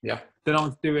week. Yeah. Then I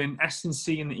was doing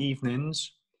S&C in the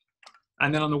evenings.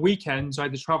 And then on the weekends, I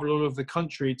had to travel all over the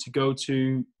country to go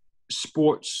to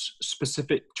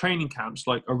sports-specific training camps,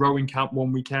 like a rowing camp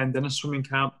one weekend, then a swimming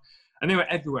camp. And they were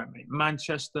everywhere, mate.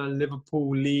 Manchester,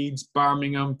 Liverpool, Leeds,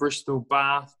 Birmingham, Bristol,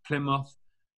 Bath, Plymouth.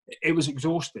 It was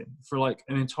exhausting for like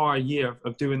an entire year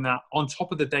of doing that on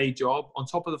top of the day job, on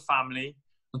top of the family,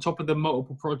 on top of the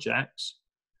multiple projects.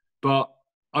 But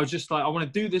I was just like, I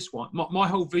want to do this one. My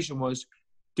whole vision was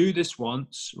do this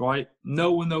once, right?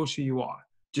 No one knows who you are.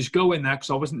 Just go in there, because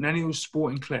I wasn't in any of those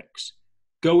sporting cliques.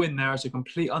 Go in there as a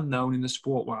complete unknown in the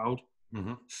sport world,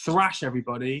 thrash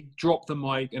everybody, drop the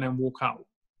mic, and then walk out.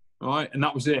 Right? And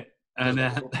that was it. And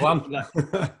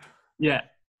yeah,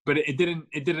 but it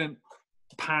didn't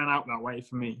pan out that way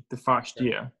for me the first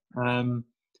year. You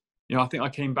know, I think I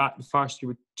came back the first year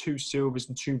with 2 silvers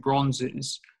and 2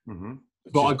 bronzes. Mm-hmm.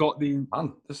 But I got the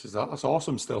that's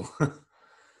awesome still.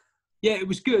 Yeah, it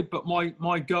was good, but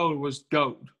my goal was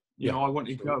gold. You know, I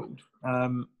wanted gold.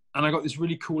 And I got this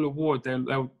really cool award.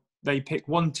 They pick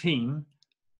one team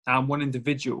and one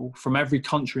individual from every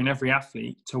country and every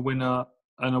athlete to win an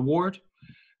award.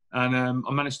 And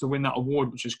I managed to win that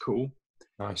award, which is cool.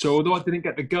 Nice. So although I didn't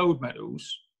get the gold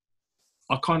medals,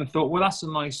 I kind of thought, well, that's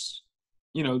a nice,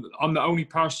 you know, I'm the only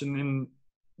person in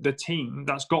the team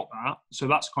that's got that, so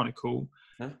that's kind of cool.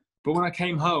 Yeah. But when I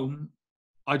came home,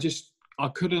 I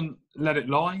couldn't let it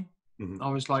lie. I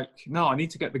was like, no, I need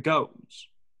to get the golds.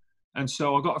 And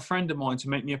so I got a friend of mine to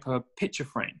make me up a picture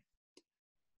frame.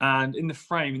 And in the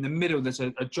frame, in the middle, there's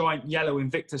a giant yellow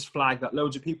Invictus flag that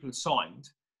loads of people had signed.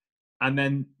 And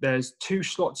then there's 2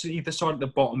 slots at either side at the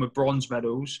bottom with bronze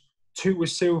medals, 2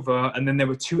 with silver, and then there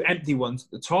were 2 empty ones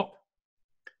at the top.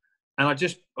 And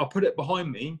I put it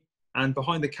behind me, and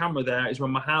behind the camera there is where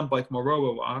my handbike and my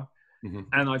rower are.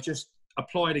 And I just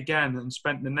applied again and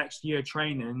spent the next year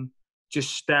training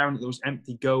just staring at those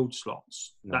empty gold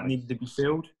slots that needed to be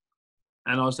filled.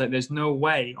 And I was like, there's no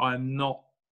way I'm not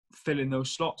filling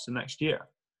those slots the next year.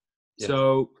 Yeah.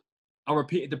 So I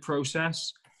repeated the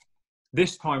process.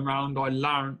 This time round, I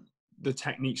learned the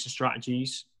techniques and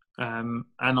strategies, and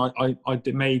I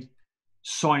made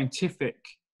scientific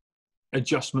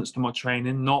adjustments to my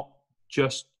training, not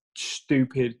just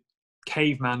stupid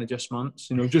caveman adjustments.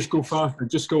 Just go faster,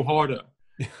 just go harder,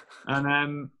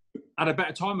 and had a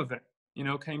better time of it.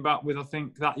 Came back with, I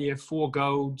think that year, 4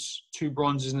 golds, 2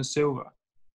 bronzes, and a silver.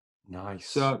 Nice.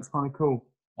 So it's kind of cool.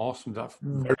 Awesome. That's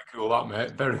very cool, that,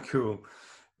 mate. Very cool.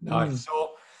 Nice.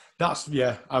 So that's,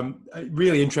 I'm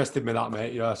really interested in that,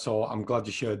 mate. Yeah. So I'm glad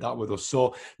you shared that with us.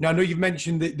 So now I know you've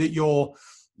mentioned that your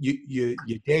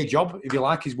day job, if you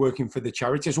like, is working for the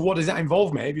charity. So what does that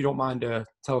involve, mate? If you don't mind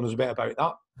telling us a bit about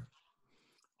that.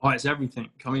 Oh, it's everything.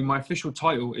 I mean, my official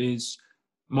title is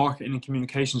Marketing and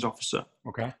Communications Officer.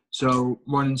 Okay. So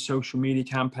running social media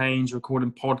campaigns,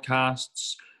 recording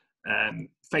podcasts,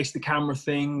 face the camera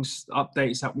things,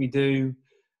 updates that we do,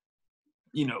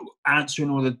 answering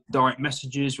all the direct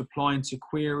messages, replying to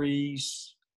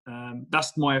queries.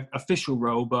 That's my official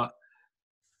role. But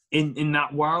in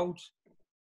that world,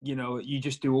 you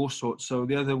just do all sorts. So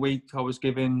the other week I was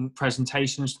giving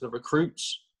presentations to the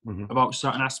recruits about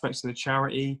certain aspects of the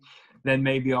charity. Then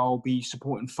maybe I'll be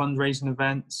supporting fundraising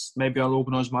events. Maybe I'll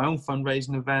organise my own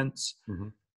fundraising events.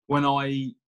 When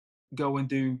I go and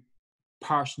do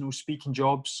personal speaking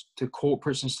jobs to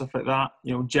corporates and stuff like that,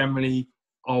 generally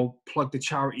I'll plug the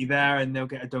charity there and they'll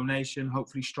get a donation,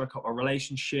 hopefully strike up a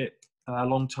relationship, a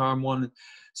long-term one.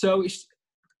 So it's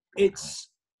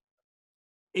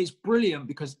brilliant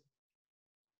because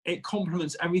it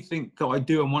complements everything that I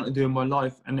do and want to do in my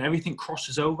life, and everything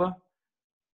crosses over.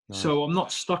 Nice. So I'm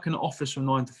not stuck in an office from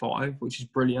 9 to 5, which is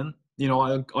brilliant.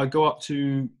 I go up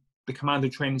to the Commando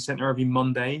Training Centre every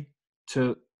Monday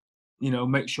to,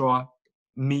 make sure I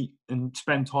meet and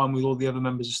spend time with all the other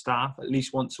members of staff at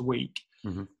least once a week.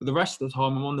 But the rest of the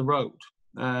time I'm on the road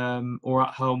or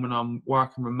at home, and I'm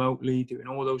working remotely, doing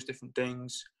all those different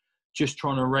things, just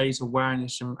trying to raise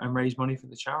awareness and raise money for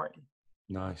the charity.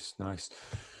 Nice.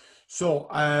 So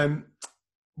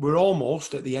we're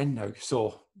almost at the end now.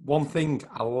 So one thing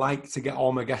I like to get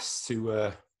all my guests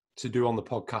to do on the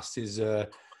podcast is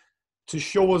to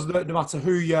show us that no matter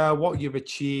who you are, what you've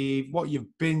achieved, what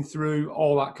you've been through,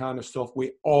 all that kind of stuff,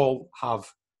 we all have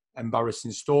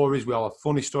embarrassing stories. We all have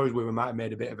funny stories where we might have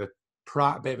made a bit of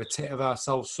a tit of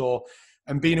ourselves. So,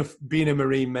 and being a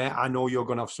Marine, mate, I know you're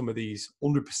going to have some of these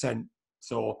 100%.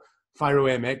 So fire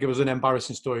away, mate. Give us an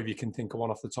embarrassing story if you can think of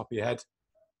one off the top of your head.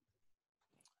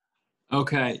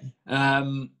 Okay.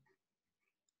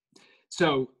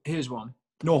 So here's one.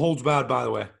 No holds barred, by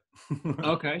the way.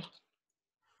 Okay.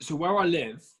 So where I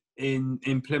live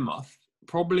in Plymouth,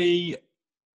 probably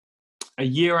a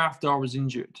year after I was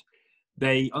injured,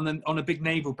 they on a big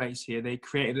naval base here, they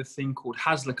created a thing called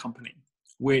Hasler Company,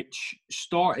 which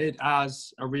started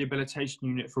as a rehabilitation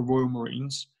unit for Royal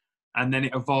Marines, and then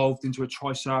it evolved into a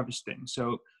tri-service thing.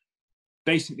 So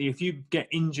basically, if you get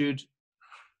injured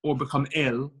or become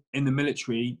ill in the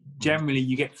military, generally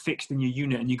you get fixed in your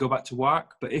unit and you go back to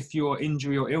work. But if your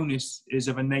injury or illness is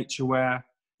of a nature where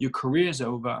your career's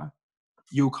over,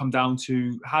 you'll come down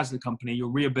to Hasler Company, you'll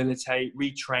rehabilitate,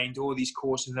 retrain, do all these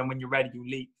courses, and then when you're ready, you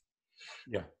leave.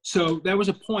 Yeah. So there was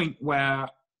a point where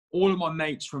all of my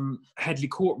mates from Headley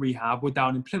Court Rehab were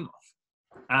down in Plymouth.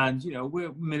 And,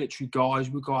 we're military guys,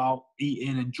 we go out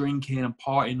eating and drinking and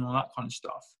partying and all that kind of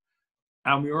stuff.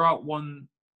 And we were out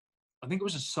I think it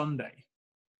was a Sunday,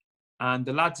 and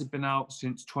the lads had been out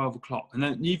since 12 o'clock. And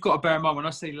then you've got to bear in mind, when I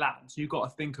say lads, you've got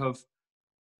to think of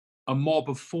a mob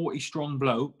of 40 strong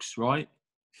blokes, right?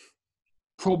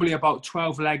 Probably about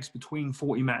 12 legs between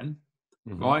 40 men,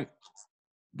 right?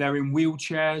 They're in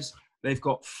wheelchairs. They've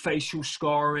got facial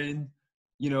scarring.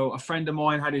 A friend of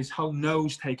mine had his whole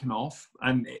nose taken off,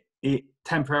 and it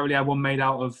temporarily had one made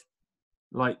out of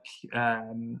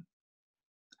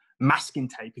masking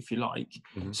tape, if you like.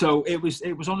 So it was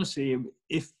honestly,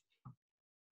 if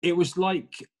it was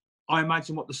like I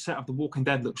imagine what the set of The Walking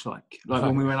Dead looks like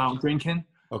when we went out drinking.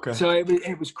 Okay. So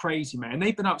it was crazy, man. And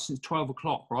they've been out since 12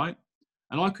 o'clock, right?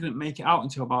 And I couldn't make it out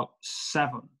until about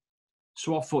 7.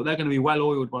 So I thought they're going to be well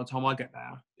oiled by the time I get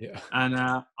there. Yeah. And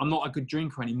I'm not a good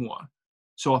drinker anymore.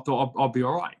 So I thought I'll be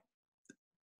all right.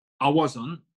 I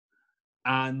wasn't.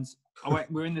 And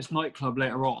we're in this nightclub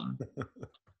later on.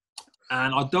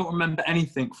 And I don't remember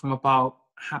anything from about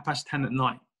 10:30 at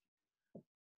night.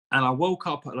 And I woke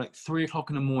up at like 3 o'clock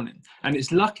in the morning. And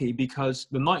it's lucky because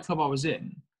the nightclub I was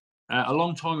in, a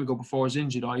long time ago before I was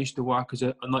injured, I used to work as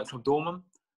a nightclub doorman.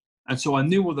 And so I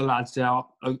knew all the lads there.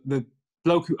 The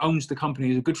bloke who owns the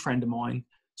company is a good friend of mine.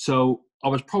 So I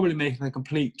was probably making a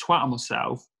complete twat of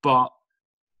myself, but,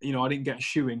 you know, I didn't get a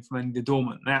shoe-in from any of the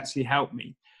doormen. They actually helped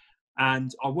me.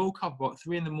 And I woke up about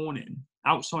 3 in the morning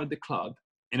outside the club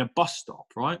in a bus stop,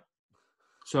 right?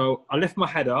 So I lift my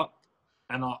head up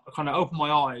and I kind of open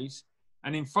my eyes,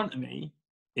 and in front of me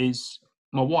is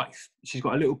my wife. She's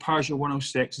got a little Peugeot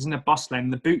 106. It's in a bus lane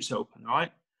and the boot's open,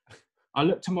 right? I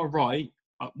look to my right.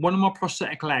 One of my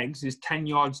prosthetic legs is 10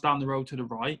 yards down the road to the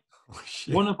right. Oh,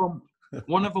 shit. One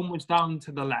of them was down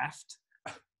to the left.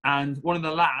 And one of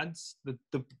the lads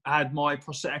had my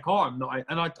prosthetic arm.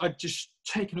 I'd just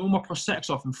taken all my prosthetics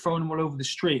off and thrown them all over the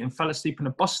street and fell asleep in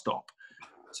a bus stop.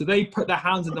 So they put their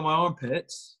hands under my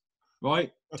armpits,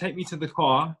 right? Take me to the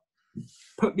car,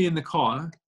 put me in the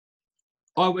car.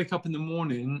 I wake up in the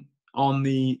morning on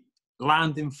the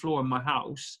landing floor of my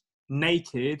house,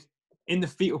 naked, in the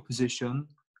fetal position,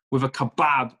 with a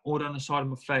kebab all down the side of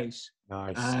my face.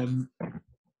 Nice. And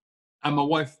my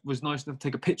wife was nice enough to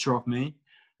take a picture of me.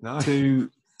 Nice. To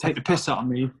take the piss out of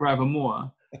me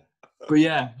forevermore. But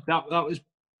yeah, that was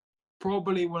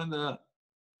probably one of the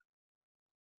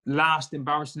last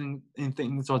embarrassing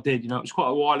things I did. You know, it was quite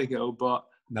a while ago, but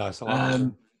no, it's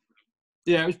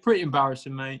yeah, it was pretty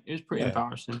embarrassing, mate. It was pretty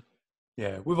embarrassing.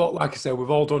 Yeah, we've all, like I said, we've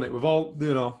all done it. We've all,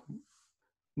 you know,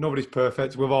 nobody's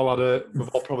perfect. We've all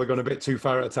probably gone a bit too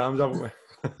far at times, haven't we?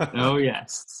 Oh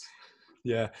yes.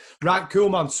 Yeah. Right, cool,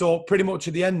 man. So pretty much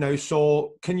at the end now.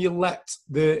 So can you let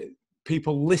the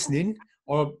people listening,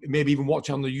 or maybe even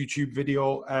watch on the YouTube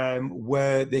video,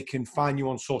 where they can find you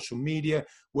on social media,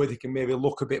 where they can maybe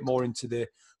look a bit more into the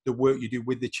work you do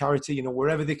with the charity, you know,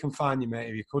 wherever they can find you, mate.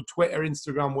 If you could, Twitter,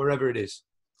 Instagram, wherever it is.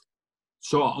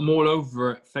 So I'm all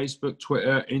over it. Facebook,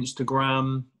 Twitter,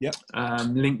 Instagram,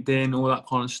 LinkedIn, all that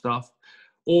kind of stuff.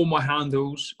 All my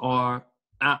handles are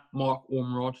at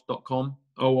markormrod.com.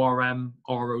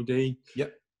 ORMROD.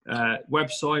 Yep.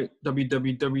 Website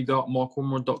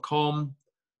www.markormrod.com.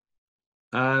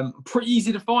 Pretty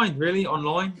easy to find, really,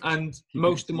 online, and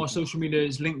most of my social media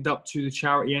is linked up to the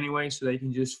charity anyway, so they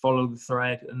can just follow the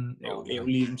thread and it'll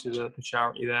lead them to the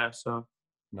charity there. So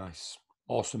nice,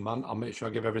 awesome, man. I'll make sure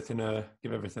I give everything a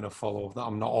follow that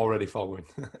I'm not already following.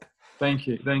 Thank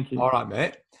you. All right,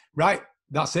 mate. Right.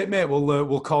 That's it, mate.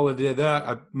 We'll call it a day there.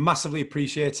 I massively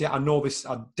appreciate it. I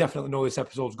definitely know this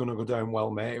episode's going to go down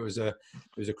well, mate. It was a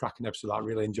cracking episode. I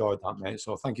really enjoyed that, mate.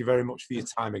 So thank you very much for your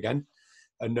time again.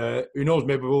 And who knows,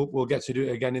 maybe we'll get to do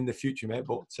it again in the future, mate.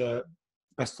 But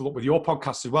best of luck with your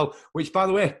podcast as well. Which, by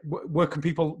the way, where can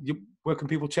people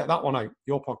check that one out?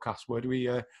 Your podcast. Where do we?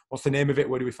 What's the name of it?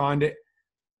 Where do we find it?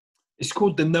 It's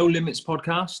called the No Limits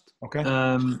Podcast. Okay.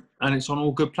 And it's on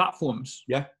all good platforms.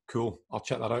 Yeah, cool. I'll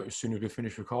check that out as soon as we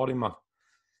finish recording, man.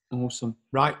 Awesome.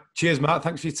 Right. Cheers, Matt.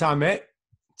 Thanks for your time, mate.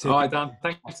 All right, Dan.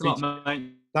 Thanks a lot,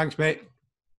 mate. Thanks, mate.